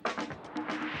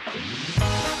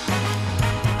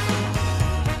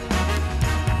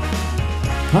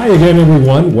Hi again,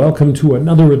 everyone. Welcome to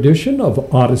another edition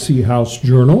of Odyssey House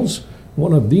Journals,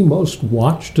 one of the most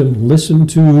watched and listened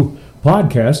to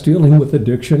podcasts dealing with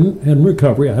addiction and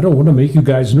recovery. I don't want to make you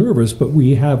guys nervous, but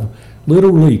we have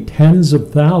literally tens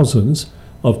of thousands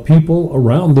of people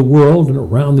around the world and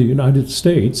around the United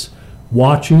States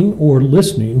watching or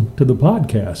listening to the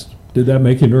podcast. Did that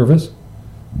make you nervous?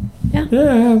 Yeah.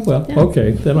 Well, yeah.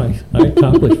 Okay, then I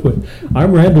accomplished it.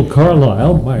 I'm Randall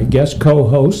Carlisle. My guest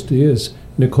co-host is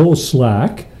Nicole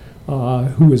Slack,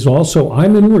 who is also,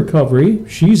 I'm in recovery,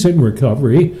 she's in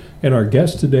recovery, and our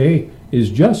guest today is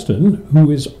Justin,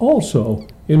 who is also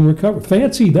in recovery.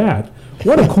 Fancy that.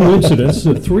 What a coincidence.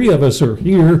 The three of us are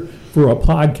here for a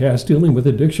podcast dealing with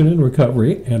addiction and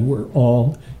recovery, and we're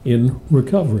all in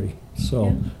recovery.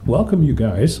 So welcome, you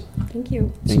guys. Thank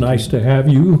you. It's nice to have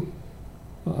you,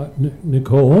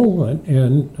 Nicole,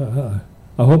 and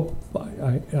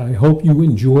I hope you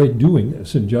enjoy doing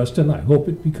this. And Justin, I hope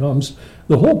it becomes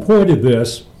the whole point of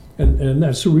this, and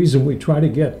that's the reason we try to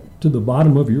get to the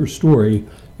bottom of your story,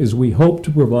 is we hope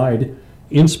to provide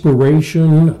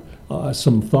inspiration,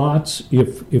 some thoughts.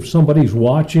 If somebody's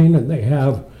watching and they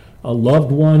have a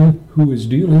loved one who is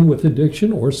dealing with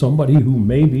addiction, or somebody who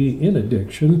may be in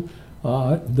addiction,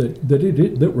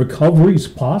 that recovery is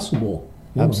possible.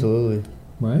 Absolutely.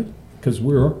 Right? Because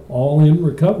we're all in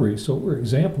recovery, so we're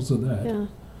examples of that. Yeah.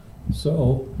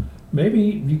 So maybe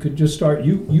you could just start.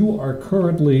 You are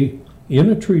currently in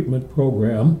a treatment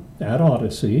program at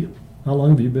Odyssey. How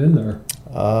long have you been there?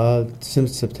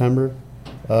 Since September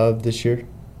of this year,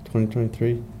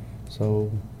 2023.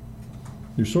 So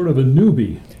you're sort of a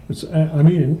newbie.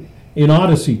 In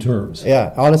Odyssey terms.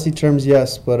 Yeah, Odyssey terms,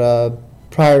 yes. But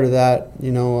prior to that,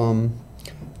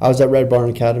 I was at Red Barn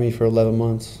Academy for 11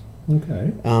 months.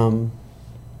 Okay.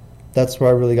 That's where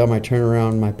I really got my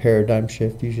turnaround, my paradigm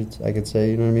shift, I could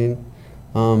say, you know what I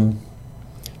mean?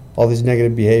 All these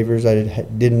negative behaviors I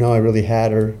didn't know I really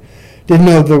had, or didn't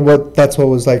know that's what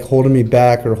was like holding me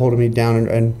back or holding me down.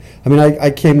 And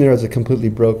I came there as a completely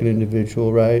broken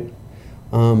individual, right?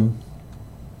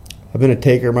 I've been a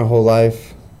taker my whole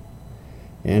life.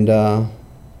 And,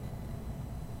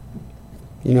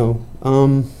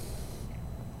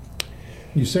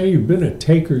 you say you've been a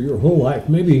taker your whole life.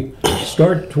 Maybe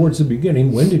start towards the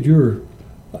beginning.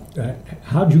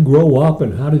 How'd you grow up,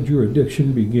 and how did your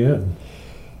addiction begin?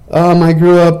 I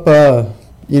grew up,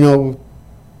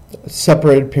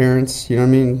 separated parents, you know what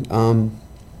I mean?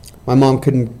 My mom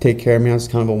couldn't take care of me. I was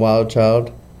kind of a wild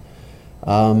child.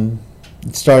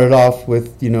 It started off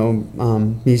with,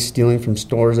 me stealing from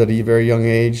stores at a very young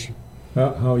age.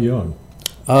 How young?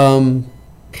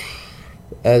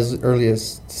 As early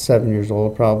as 7 years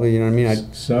old, probably. You know what I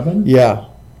mean? 7? Yeah.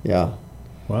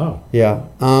 Wow. Yeah.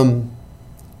 And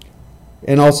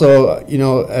also,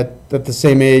 at the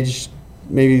same age,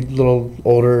 maybe a little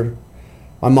older,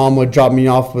 my mom would drop me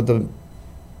off with a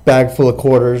bag full of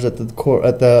quarters at the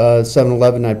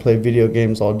 7-Eleven. I'd play video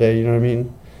games all day. You know what I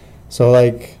mean? So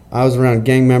I was around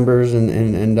gang members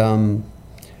and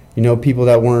people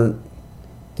that weren't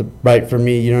right for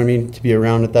me. You know what I mean? To be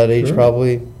around at that age, sure.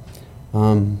 Probably.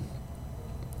 And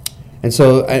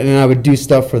so I would do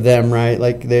stuff for them, right?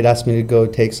 Like they'd ask me to go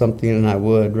take something, and I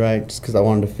would, right? Just because I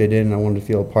wanted to fit in and I wanted to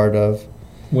feel a part of.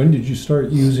 When did you start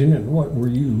using, and what were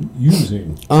you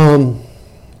using?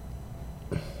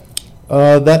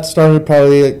 That started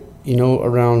probably,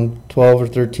 around 12 or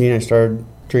 13. I started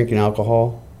drinking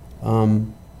alcohol.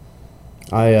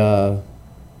 I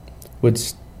would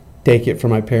take it from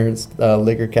my parents'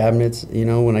 liquor cabinets,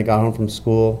 when I got home from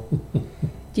school.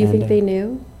 Do you think they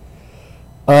knew?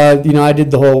 I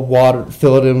did the whole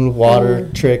fill it in with water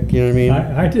trick, you know what I mean?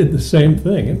 I did the same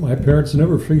thing, and my parents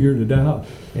never figured it out.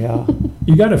 Yeah.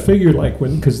 You got to figure,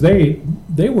 because they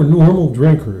were normal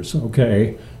drinkers,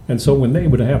 okay? And so when they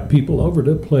would have people over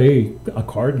to play a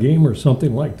card game or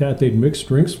something like that, they'd mix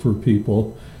drinks for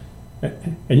people.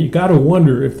 And you got to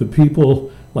wonder if the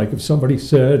people, if somebody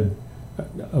said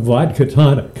a vodka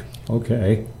tonic,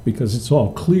 okay, because it's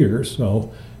all clear,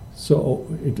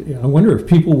 I wonder if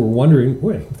people were wondering,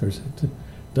 wait, it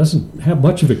doesn't have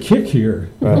much of a kick here,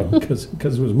 because it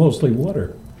was mostly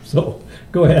water. So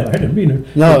go ahead. I didn't mean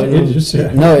to. I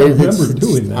remember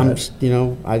doing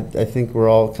that. I think we're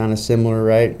all kind of similar,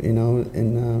 right?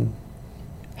 In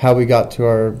how we got to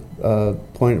our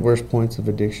worst points of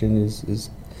addiction is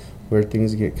where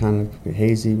things get kind of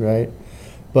hazy, right?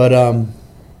 But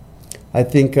I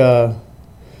think I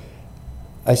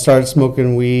started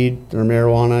smoking weed or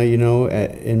marijuana,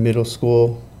 in middle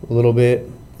school a little bit,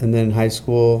 and then high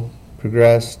school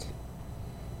progressed,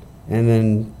 and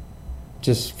then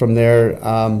just from there,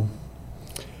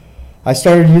 I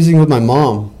started using with my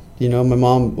mom. You know, my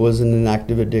mom was in an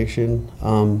active addiction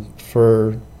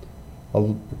for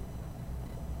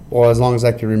as long as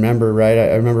I can remember, right?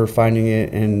 I remember finding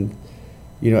it and,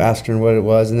 you know, asking her what it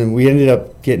was. And then we ended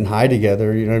up getting high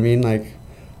together, you know what I mean? Like,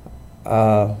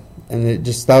 and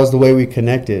that was the way we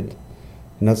connected.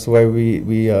 And that's the way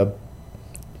we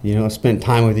you know, spent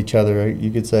time with each other,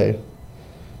 you could say.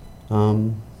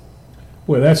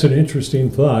 Well, that's an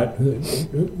interesting thought.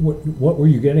 What were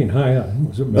you getting high on?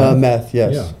 Was it meth? Meth,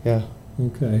 yes. Yeah.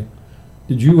 Okay.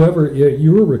 Did you ever?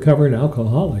 You were a recovering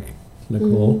alcoholic,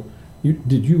 Nicole.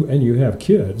 Mm-hmm. And you have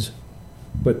kids,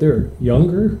 but they're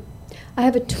younger. I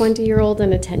have a 20-year-old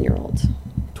and a 10-year-old.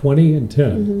 20 and 10.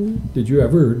 Mm-hmm. Did you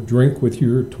ever drink with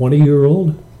your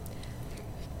 20-year-old?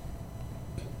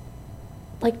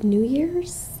 Like New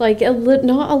Year's, like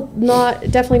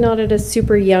definitely not at a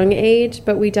super young age,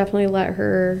 but we definitely let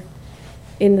her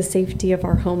in the safety of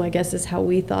our home, I guess is how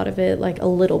we thought of it, like a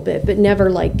little bit, but never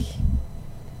like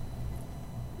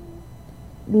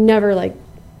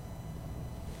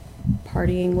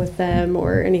partying with them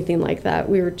or anything like that.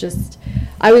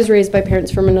 I was raised by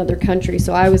parents from another country,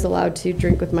 so I was allowed to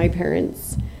drink with my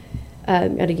parents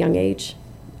at a young age.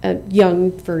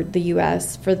 Young for the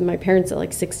U.S. For my parents at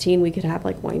like 16, we could have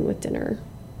like wine with dinner.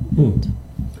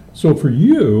 So for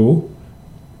you,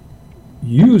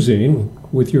 using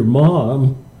with your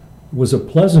mom was a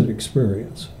pleasant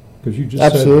experience because you just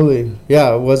absolutely.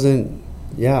 Yeah, it wasn't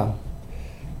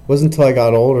until I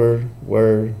got older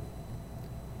where,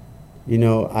 you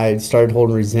know, I started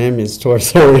holding resentments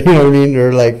towards her, you know what I mean?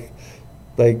 Or like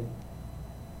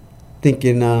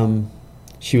thinking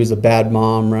she was a bad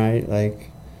mom, right? Like,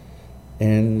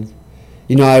 and,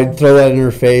 you know, I'd throw that in her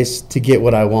face to get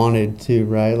what I wanted to,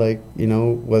 right? Like, you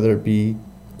know, whether it be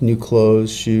new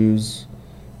clothes, shoes,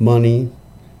 money,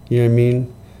 you know what I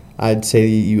mean? I'd say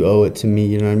you owe it to me,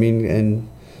 you know what I mean? And,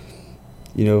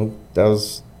 you know, that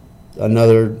was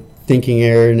another thinking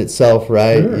error in itself,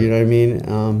 right? Sure. You know what I mean?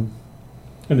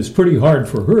 And it's pretty hard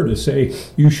for her to say,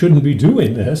 you shouldn't be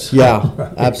doing this. Yeah,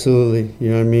 right. Absolutely.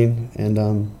 You know what I mean?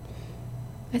 And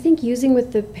I think using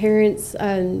with the parents,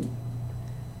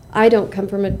 I don't come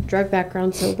from a drug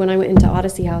background, so when I went into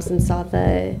Odyssey House and saw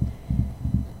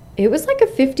it was like a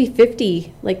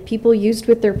 50-50, like people used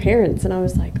with their parents, and I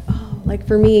was like, oh, like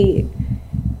for me,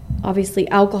 obviously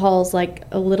alcohol is like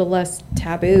a little less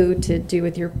taboo to do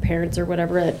with your parents or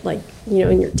whatever, like, you know,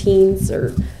 in your teens,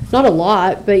 or not a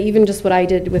lot, but even just what I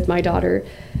did with my daughter.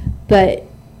 But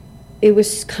it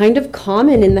was kind of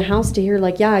common in the house to hear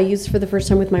like, yeah, I used for the first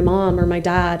time with my mom or my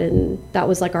dad, and that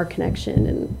was like our connection,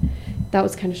 and that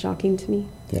was kind of shocking to me.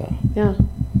 Yeah.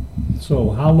 So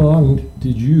how long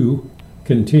did you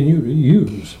continue to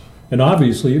use? And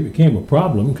obviously it became a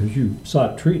problem because you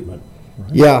sought treatment,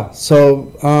 right? Yeah.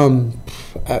 So, I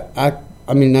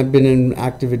mean, I've been in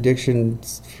active addiction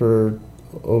for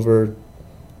over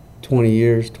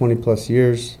 20 plus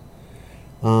years.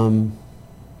 So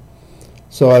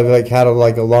I've like had a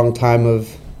long time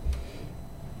of,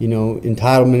 you know,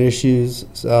 entitlement issues,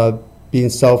 being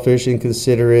selfish,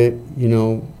 inconsiderate, you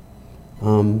know,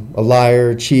 a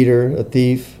liar, a cheater, a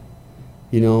thief,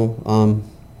 you know,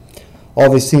 all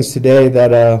these things today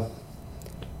that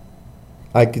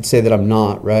I could say that I'm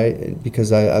not, right?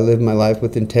 Because I live my life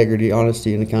with integrity,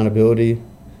 honesty, and accountability.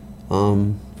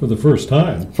 For the first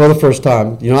time. For the first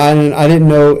time. You know, I didn't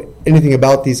know anything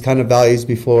about these kind of values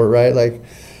before, right? Like,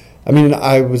 I mean,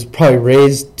 I was probably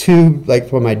raised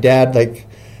from my dad,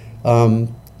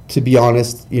 to be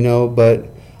honest, you know, but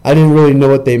I didn't really know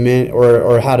what they meant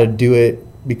or how to do it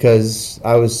because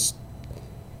I was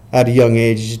at a young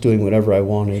age just doing whatever I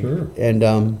wanted. Sure.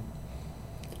 And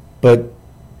but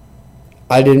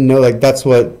I didn't know that's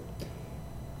what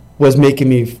was making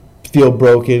me feel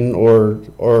broken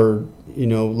or you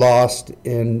know, lost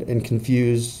and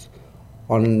confused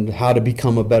on how to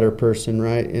become a better person,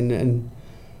 right? And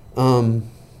my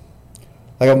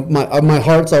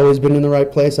heart's always been in the right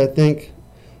place, I think,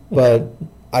 but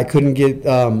I couldn't get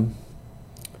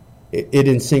it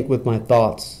in sync with my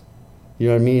thoughts. You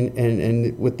know what I mean?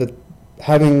 And with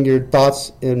having your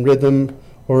thoughts in rhythm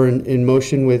or in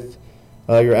motion with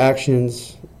your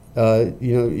actions, you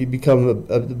know, you become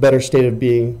a better state of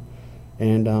being.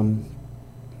 And,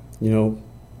 you know,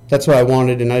 that's what I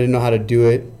wanted, and I didn't know how to do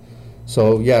it.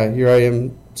 So, yeah, here I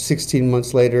am 16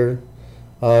 months later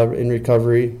in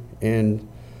recovery, and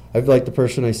I've like the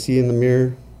person I see in the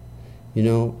mirror, you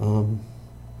know.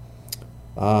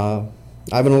 I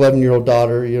have an 11-year-old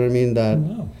daughter, you know what I mean, that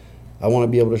I want to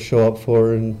be able to show up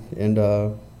for, and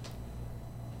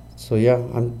so, yeah,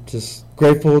 I'm just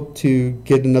grateful to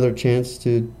get another chance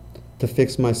to to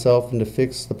fix myself and to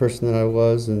fix the person that I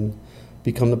was and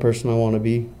become the person I want to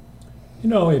be. You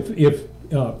know, if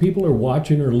people are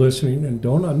watching or listening and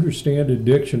don't understand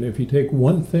addiction, if you take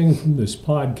one thing from this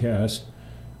podcast,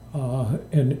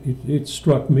 and it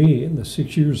struck me in the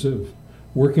 6 years of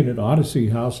working at Odyssey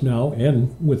House now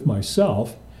and with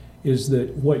myself, is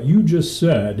that what you just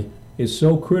said is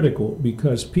so critical,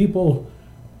 because people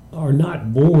are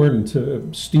not born to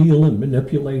steal and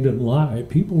manipulate and lie.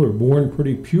 People are born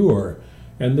pretty pure,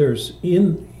 and there's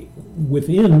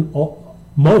within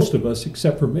most of us,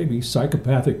 except for maybe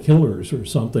psychopathic killers or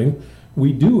something,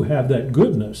 we do have that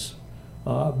goodness.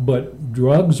 But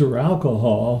drugs or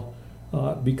alcohol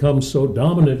becomes so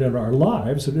dominant in our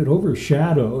lives that it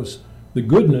overshadows the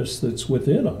goodness that's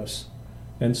within us.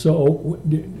 And so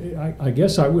I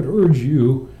guess I would urge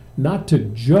you not to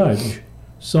judge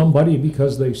somebody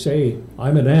because they say,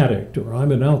 I'm an addict or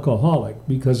I'm an alcoholic,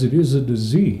 because it is a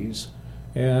disease,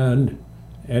 and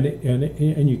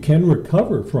you can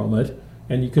recover from it,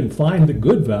 and you can find the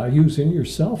good values in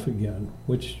yourself again,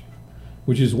 which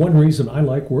is one reason I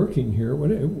like working here.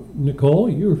 Nicole,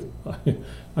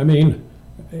 I mean,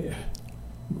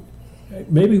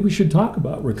 maybe we should talk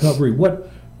about recovery.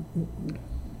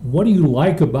 What do you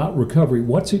like about recovery?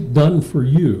 What's it done for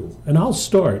you? And I'll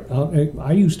start.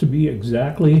 I used to be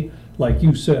exactly like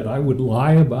you said. I would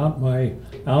lie about my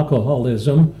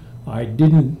alcoholism. I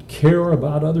didn't care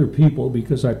about other people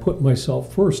because I put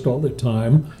myself first all the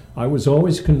time. I was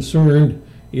always concerned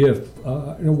if,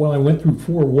 I went through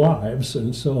 4 wives,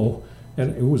 and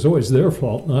it was always their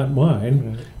fault, not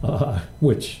mine,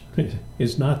 which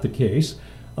is not the case.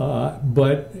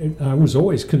 But I was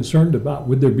always concerned about,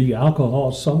 would there be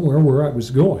alcohol somewhere where I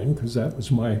was going, because that was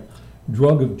my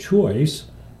drug of choice.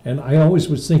 And I always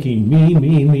was thinking,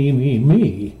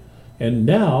 me. And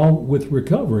now with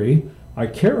recovery, I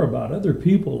care about other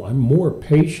people. I'm more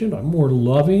patient, I'm more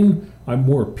loving, I'm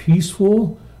more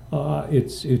peaceful.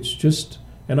 It's just,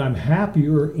 and I'm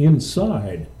happier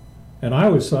inside. And I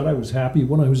always thought I was happy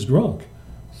when I was drunk.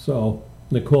 So,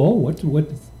 Nicole, what?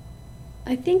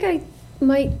 I think I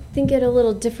might think it a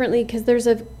little differently, because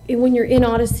when you're in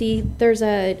Odyssey, there's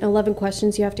 11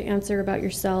 questions you have to answer about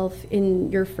yourself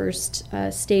in your first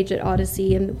stage at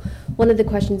Odyssey, and one of the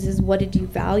questions is, what did you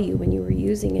value when you were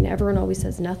using? And everyone always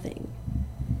says nothing.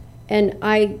 And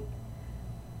I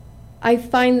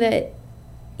find that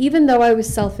even though I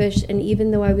was selfish and even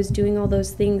though I was doing all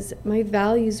those things, my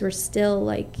values were still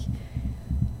like,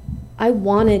 I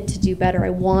wanted to do better. I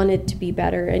wanted to be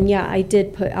better. And yeah, I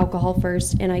did put alcohol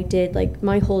first, and I did, like,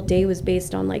 my whole day was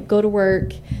based on, like, go to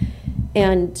work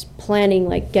and planning,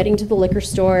 like, getting to the liquor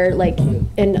store, like,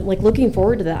 and, like, looking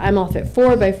forward to that. I'm off at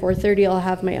 4. By 4:30 I'll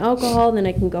have my alcohol, then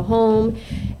I can go home.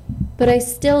 But I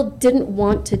still didn't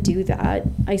want to do that.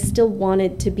 I still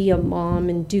wanted to be a mom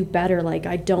and do better. Like,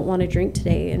 I don't want to drink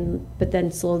today. But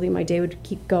then slowly my day would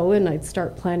keep going. I'd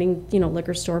start planning,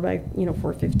 liquor store by,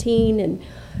 4:15, and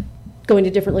going to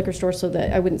different liquor stores so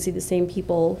that I wouldn't see the same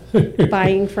people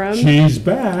buying from. She's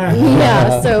back.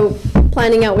 Yeah, so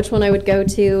planning out which one I would go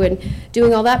to and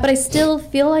doing all that. But I still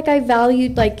feel like I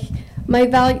valued, like, my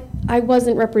value. I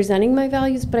wasn't representing my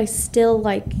values, but I still,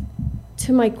 like,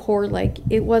 to my core, like,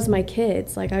 it was my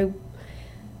kids. Like, I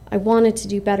wanted to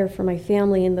do better for my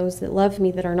family and those that love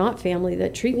me, that are not family,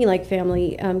 that treat me like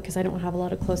family, because I don't have a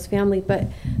lot of close family. But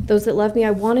those that love me,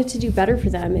 I wanted to do better for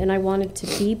them, and I wanted to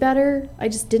be better. I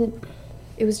just didn't.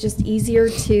 It was just easier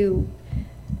to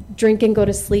drink and go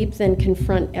to sleep than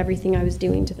confront everything I was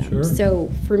doing to them. Sure.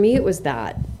 So for me, it was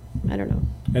that. I don't know.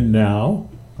 And now,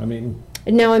 And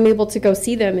now I'm able to go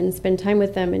see them and spend time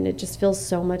with them, and it just feels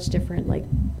so much different. Like,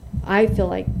 I feel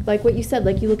like what you said,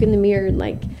 like, you look in the mirror and,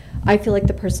 like, I feel like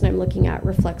the person I'm looking at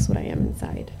reflects what I am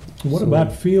inside. what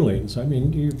about feelings? I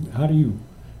mean, how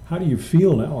do you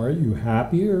feel now? Are you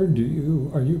happy, or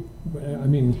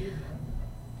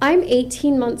I'm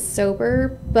 18 months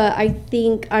sober, but I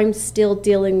think I'm still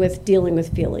dealing with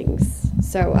feelings.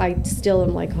 So I still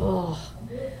am like, oh,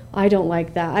 I don't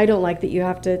like that. I don't like that you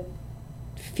have to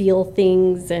feel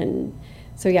things. And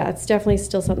so, yeah, it's definitely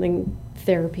still something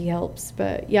therapy helps.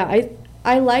 But, yeah,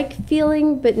 I like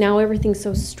feeling, but now everything's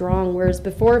so strong. Whereas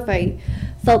before, if I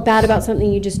felt bad about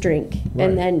something, you just drink. Right.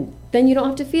 And then you don't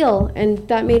have to feel. And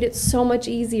that made it so much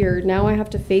easier. Now I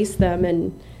have to face them,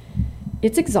 and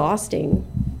it's exhausting.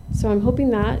 So I'm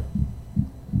hoping that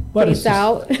fades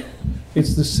out.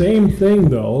 It's the same thing,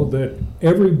 though, that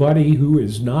everybody who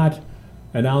is not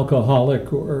an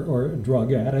alcoholic or a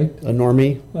drug addict. A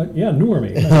normie?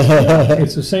 Normie.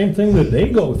 It's the same thing that they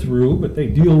go through, but they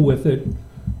deal with it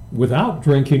without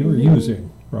drinking or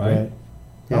using, right?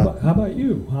 Yeah. How about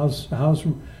you?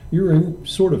 you're in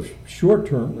sort of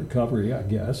short-term recovery, I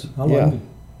guess. How long? Yeah.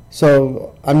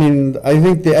 So, I mean, I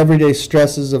think the everyday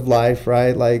stresses of life,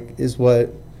 right, like, is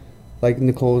what, like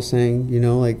Nicole was saying, you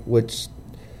know, like, which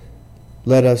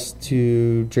led us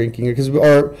to drinking, because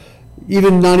or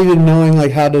even not even knowing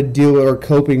like how to deal with our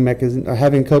coping mechanism, or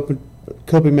having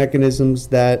coping mechanisms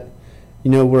that,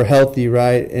 you know, were healthy,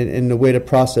 right, and the way to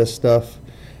process stuff.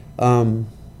 And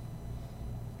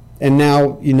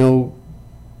now, you know,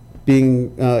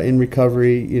 being in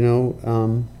recovery, you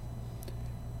know,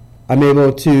 I'm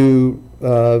able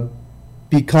to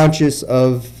be conscious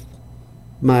of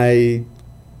my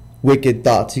wicked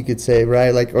thoughts, you could say,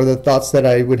 right? Like, or the thoughts that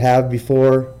I would have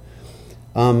before.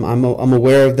 I'm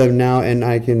aware of them now, and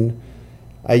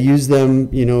I use them,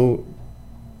 you know,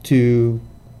 to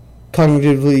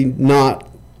cognitively not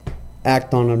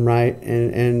act on them, right?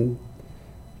 And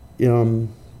you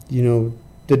know,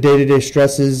 the day-to-day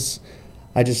stresses,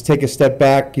 I just take a step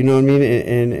back, you know what I mean,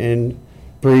 and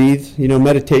breathe. You know,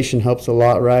 meditation helps a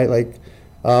lot, right? Like,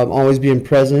 always being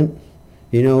present,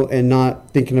 you know, and not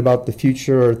thinking about the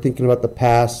future or thinking about the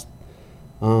past.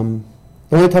 The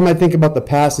only time I think about the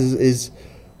past is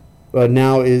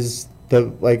now is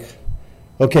the, like,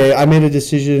 okay, I made a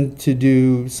decision to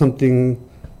do something,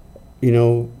 you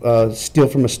know, steal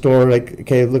from a store. Like,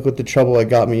 okay, look what the trouble I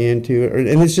got me into,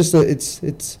 and it's just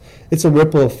it's a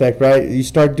ripple effect, right? You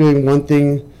start doing one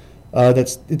thing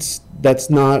that's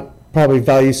not probably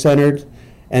value centered,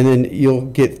 and then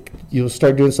you'll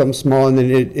start doing something small, and then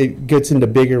it gets into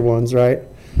bigger ones, right?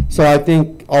 So I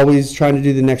think always trying to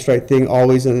do the next right thing,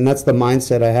 always, and that's the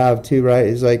mindset I have too, right?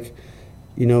 Is like,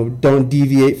 you know, don't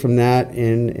deviate from that,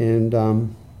 and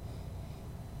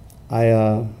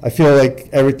I feel like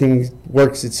everything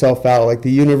works itself out. Like,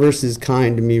 the universe is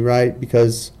kind to me, right?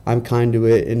 Because I'm kind to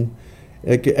it, and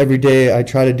like every day I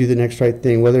try to do the next right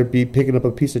thing, whether it be picking up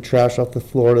a piece of trash off the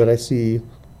floor that I see,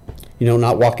 you know,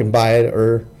 not walking by it,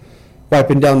 or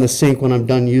wiping down the sink when I'm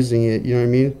done using it, you know what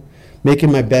I mean?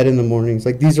 Making my bed in the mornings.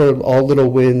 Like, these are all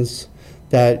little wins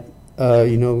that,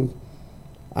 you know,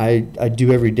 I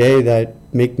do every day that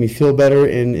make me feel better,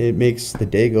 and it makes the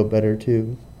day go better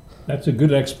too. That's a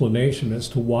good explanation as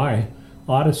to why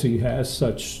Odyssey has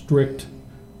such strict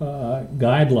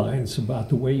guidelines about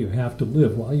the way you have to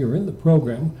live while you're in the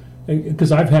program.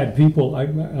 Because I've had people,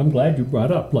 I'm glad you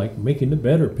brought up, like, making the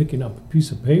bed or picking up a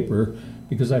piece of paper,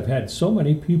 because I've had so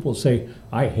many people say,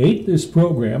 I hate this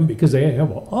program because they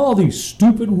have all these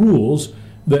stupid rules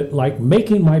that, like,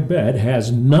 making my bed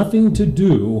has nothing to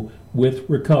do with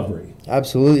recovery.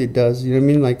 Absolutely it does. You know what I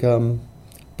mean? Like,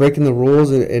 breaking the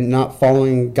rules and not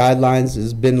following guidelines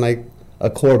has been like a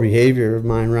core behavior of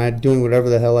mine, right? Doing whatever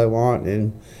the hell I want,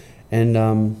 and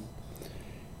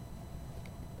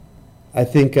I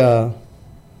think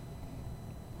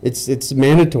it's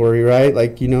mandatory, right?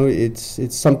 Like, you know,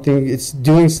 it's something, it's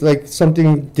doing like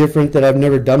something different that I've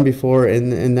never done before,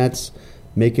 and that's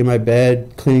making my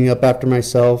bed, cleaning up after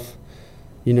myself,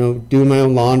 you know, doing my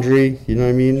own laundry, you know what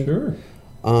I mean? Sure.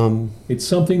 It's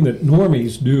something that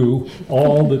normies do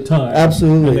all the time.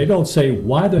 Absolutely. And they don't say,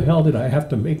 why the hell did I have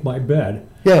to make my bed?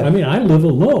 Yeah. I mean, I live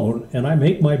alone, and I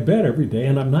make my bed every day,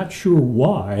 and I'm not sure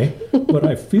why, but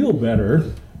I feel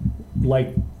better.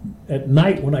 Like, at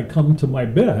night when I come to my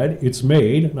bed, it's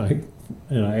made, and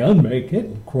I unmake it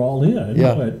and crawl in.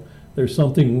 Yeah. But there's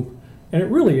something, and it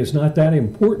really is not that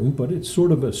important, but it's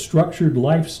sort of a structured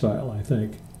lifestyle, I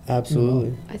think.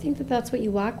 Absolutely. I think that's what you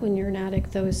lack when you're an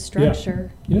addict, though, is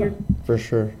structure. Yeah. For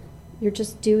sure. You're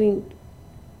just doing.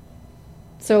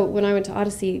 So when I went to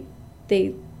Odyssey,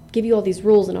 they give you all these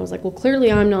rules, and I was like, well,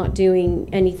 clearly I'm not doing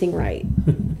anything right.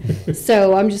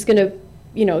 So I'm just going to,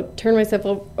 you know, turn myself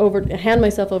hand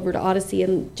myself over to Odyssey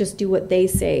and just do what they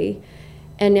say.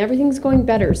 And everything's going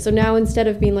better. So now, instead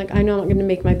of being like, I'm not going to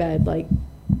make my bed, like,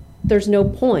 there's no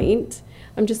point,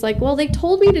 I'm just like, well, they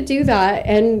told me to do that,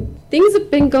 and things have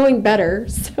been going better,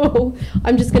 so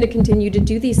I'm just going to continue to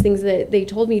do these things that they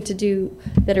told me to do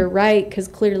that are right, because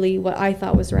clearly what I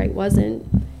thought was right wasn't.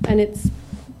 And it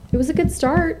was a good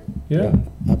start. Yeah.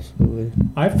 Absolutely.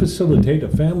 I facilitate a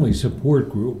family support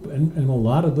group, and a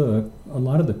lot of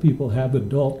the people have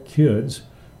adult kids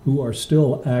who are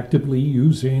still actively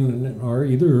using and are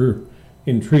either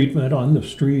in treatment on the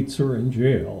streets or in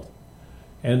jail.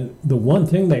 And the one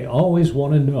thing they always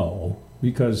want to know,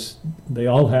 because they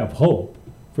all have hope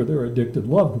for their addicted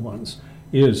loved ones,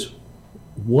 is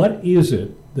what is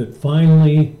it that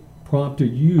finally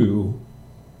prompted you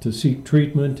to seek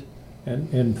treatment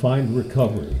and find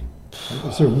recovery?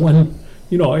 Is there one,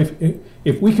 you know,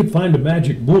 if we could find a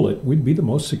magic bullet, we'd be the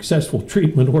most successful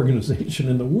treatment organization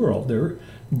in the world.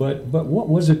 But what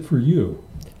was it for you?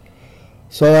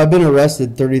 So I've been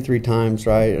arrested 33 times,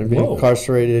 right? I've been Whoa.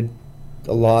 incarcerated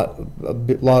a large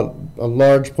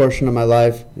portion of my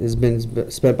life has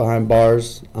been spent behind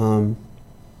bars.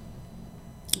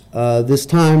 This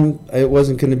time it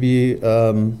wasn't going to be,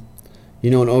 an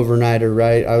overnighter,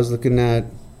 right? I was looking at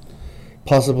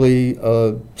possibly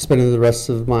spending the rest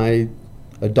of my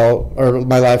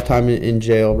my lifetime in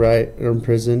jail, right, or in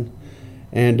prison,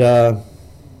 and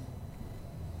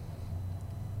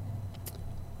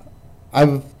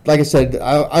like I said,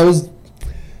 I was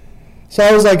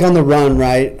like on the run,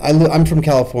 right? I'm from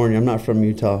California. I'm not from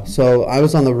Utah, so I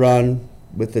was on the run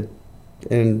with it,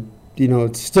 and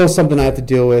it's still something I have to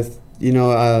deal with,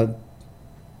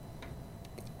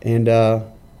 and I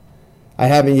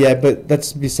haven't yet, but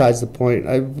that's besides the point.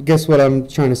 I guess what I'm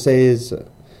trying to say is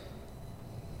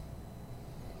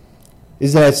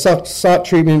that I sought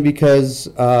treatment because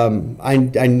I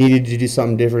needed to do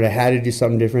something different. I had to do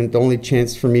something different. The only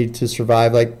chance for me to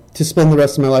survive, like to spend the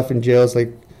rest of my life in jail, is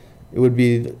like it would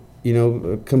be,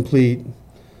 a complete.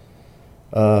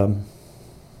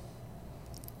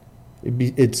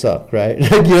 It'd suck, right?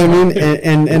 Like, you know what I mean?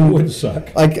 And It would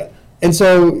suck. like, and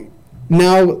so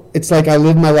now it's like I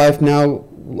live my life now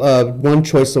one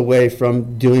choice away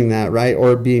from doing that, right,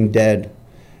 or being dead.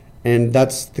 And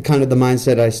that's the kind of the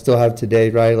mindset I still have today,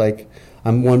 right? Like,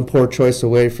 I'm one poor choice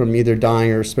away from either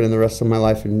dying or spending the rest of my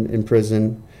life in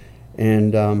prison.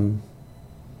 And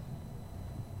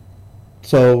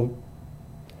so,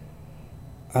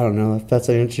 I don't know if that's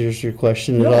answers your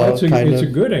question at all. It's a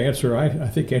good answer. I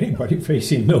think anybody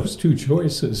facing those two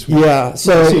choices. Yeah.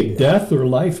 So, death or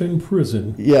life in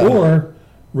prison. Yeah. Or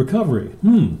recovery.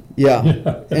 Yeah.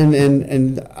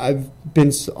 and I've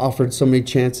been offered so many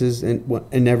chances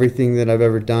in everything that I've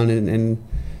ever done, and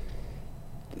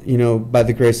by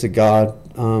the grace of God,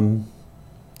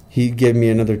 He gave me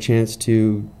another chance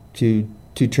to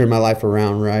turn my life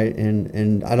around, right?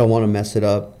 And I don't want to mess it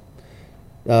up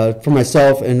for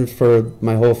myself and for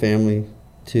my whole family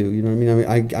too. You know what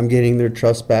I mean? I'm getting their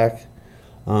trust back.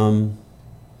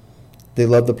 They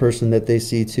love the person that they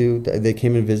see too. They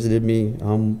came and visited me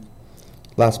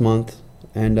last month,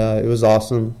 and it was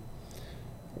awesome.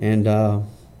 And so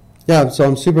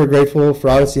I'm super grateful for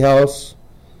Odyssey House,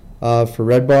 for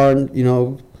Red Barn.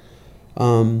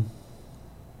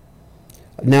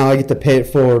 Now I get to pay it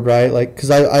forward, right? Like,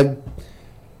 because I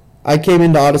came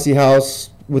into Odyssey House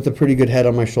with a pretty good head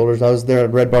on my shoulders. I was there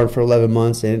at Red Barn for 11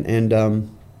 months, and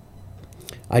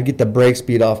I'd get the brakes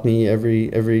beat off me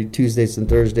every Tuesdays and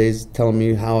Thursdays, telling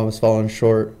me how I was falling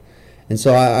short. And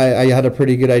so I had a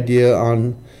pretty good idea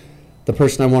on the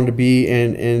person I wanted to be,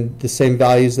 and the same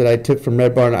values that I took from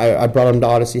Red Barn, I brought them to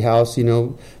Odyssey House.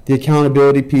 The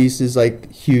accountability piece is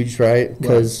like huge, right?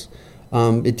 Because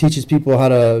it teaches people how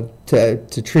to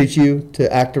treat you,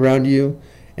 to act around you,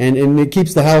 and it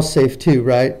keeps the house safe too,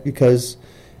 right? Because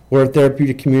we're a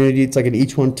therapeutic community. It's like an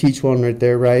each one teach one right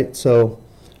there, right? So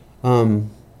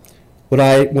what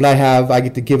I have, I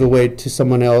get to give away to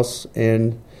someone else,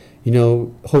 and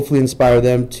hopefully inspire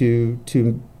them to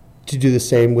do the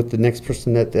same with the next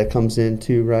person that comes in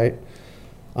too, right?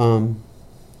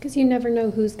 Because you never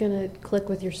know who's going to click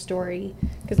with your story.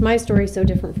 Because my story is so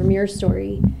different from your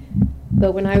story.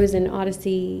 But when I was in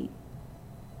Odyssey,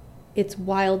 it's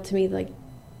wild to me, like,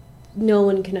 no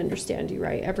one can understand you,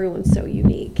 right? Everyone's so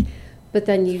unique. But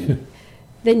then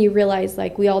you realize,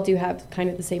 like, we all do have kind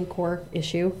of the same core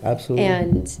issue. Absolutely.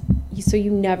 And so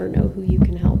you never know who you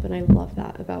can help. And I love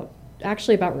that about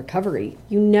recovery.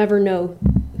 You never know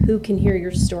who can hear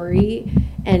your story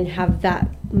and have that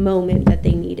moment that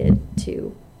they needed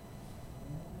to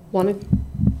want to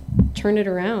turn it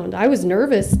around. I was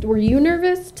nervous. Were you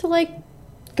nervous to, like,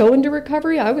 go into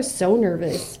recovery? I was so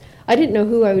nervous. I didn't know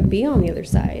who I would be on the other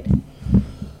side.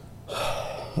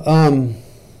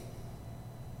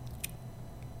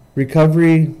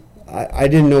 Recovery, I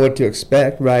didn't know what to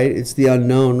expect, right? It's the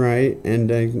unknown, right?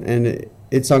 And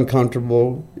it's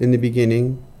uncomfortable in the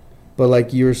beginning. But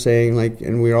like you were saying, like,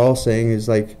 and we're all saying, is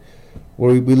like,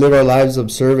 we live our lives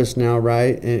of service now,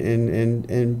 right?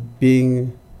 And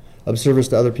being of service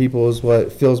to other people is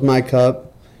what fills my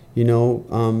cup,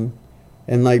 and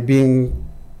like being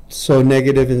so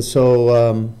negative and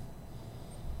so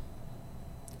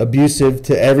abusive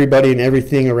to everybody and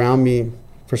everything around me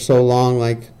for so long,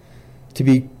 like, to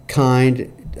be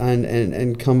kind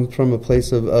and come from a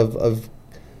place of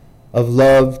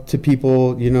love to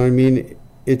people, you know what I mean?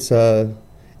 It's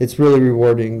really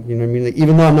rewarding, you know what I mean? Like,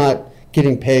 even though I'm not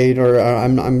getting paid, or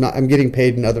I'm getting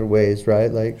paid in other ways,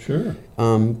 right? Like, sure.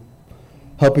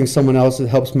 Helping someone else, it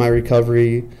helps my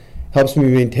recovery, helps me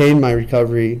maintain my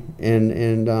recovery, and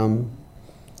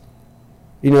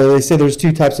they say there's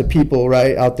two types of people,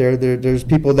 right, out there. There's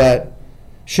people that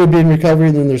should be in recovery,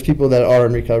 and then there's people that are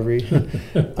in recovery.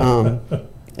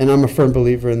 And I'm a firm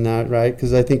believer in that, right?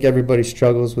 Because I think everybody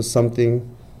struggles with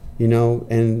something,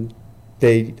 and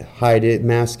they hide it,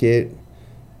 mask it.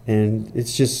 And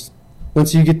it's just,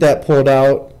 once you get that pulled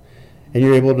out and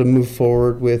you're able to move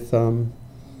forward with,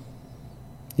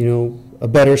 a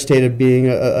better state of being,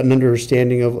 an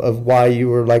understanding of why you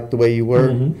were like the way you were,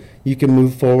 Mm-hmm. you can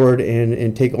move forward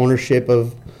and take ownership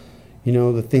of,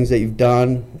 the things that you've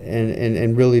done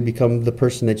and really become the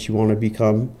person that you want to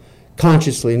become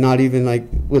consciously, not even like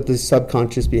with the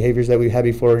subconscious behaviors that we had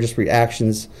before, just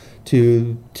reactions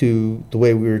to the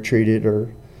way we were treated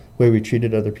or way we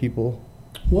treated other people.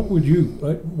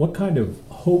 What kind of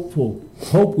hope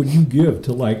would you give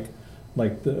to like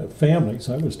the families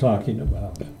I was talking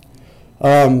about?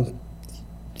 I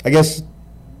guess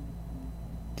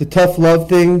the tough love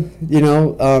thing,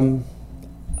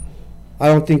 I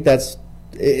don't think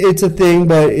it's a thing,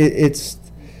 but it's,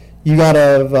 you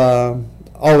gotta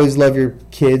always love your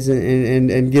kids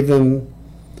and give them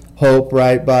hope,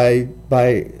 right, by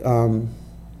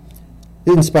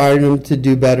inspiring them to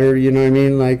do better, you know what I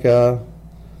mean? Like,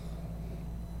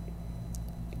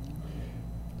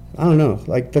 I don't know.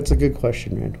 Like, that's a good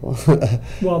question, Randall.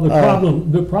 Well,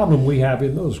 the problem we have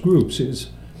in those groups is,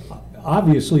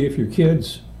 obviously, if your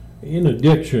kid's in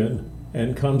addiction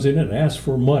and comes in and asks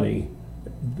for money,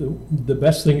 the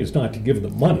best thing is not to give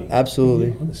them money. Absolutely.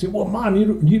 They say, well, Mom,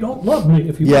 you don't love me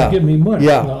if you won't give me money.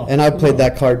 Yeah, No, and I played no.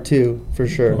 that card too, for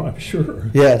sure. Oh, I'm sure.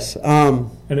 Yes.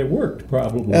 And it worked,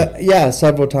 probably. Yeah,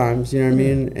 several times, you know what I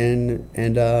mean?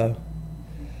 And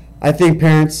I think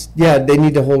parents, they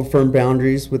need to hold firm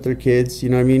boundaries with their kids, you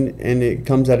know what I mean? And it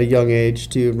comes at a young age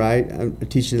too, right?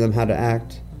 Teaching them how to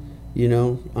act,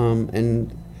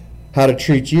 and how to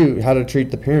treat you, how to treat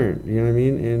the parent, you know what I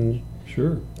mean? And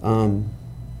Sure.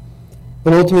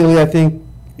 But ultimately, I think,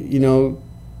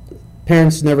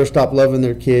 parents never stop loving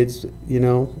their kids,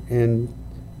 and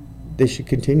they should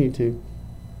continue to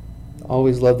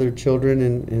always love their children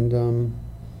and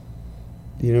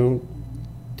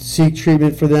seek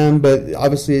treatment for them. But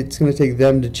obviously, it's going to take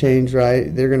them to change,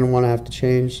 right? They're going to want to have to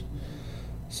change.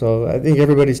 So I think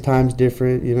everybody's time's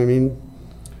different, you know what I mean?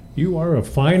 You are a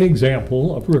fine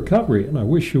example of recovery, and I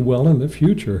wish you well in the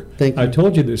future. Thank you. I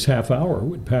told you this half hour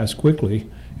would pass quickly,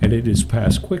 and it has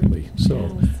passed quickly.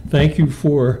 So thank you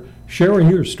for sharing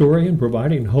your story and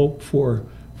providing hope for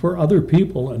other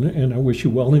people, and I wish you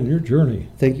well in your journey.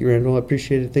 Thank you, Randall. I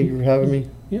appreciate it. Thank you for having me.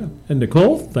 Yeah. And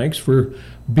Nicole, thanks for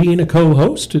being a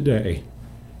co-host today.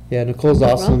 Yeah, Nicole's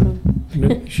awesome.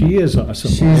 She is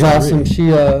awesome. She's I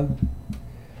agree. awesome.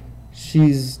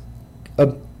 She's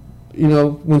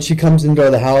when she comes into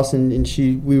the house and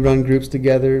we run groups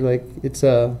together, like it's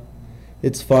fun,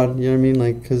 you know what I mean?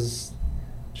 Like, cause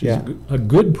She's a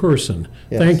good person.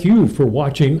 Yes. Thank you for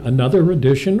watching another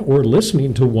edition or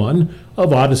listening to one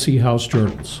of Odyssey House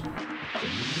Journals.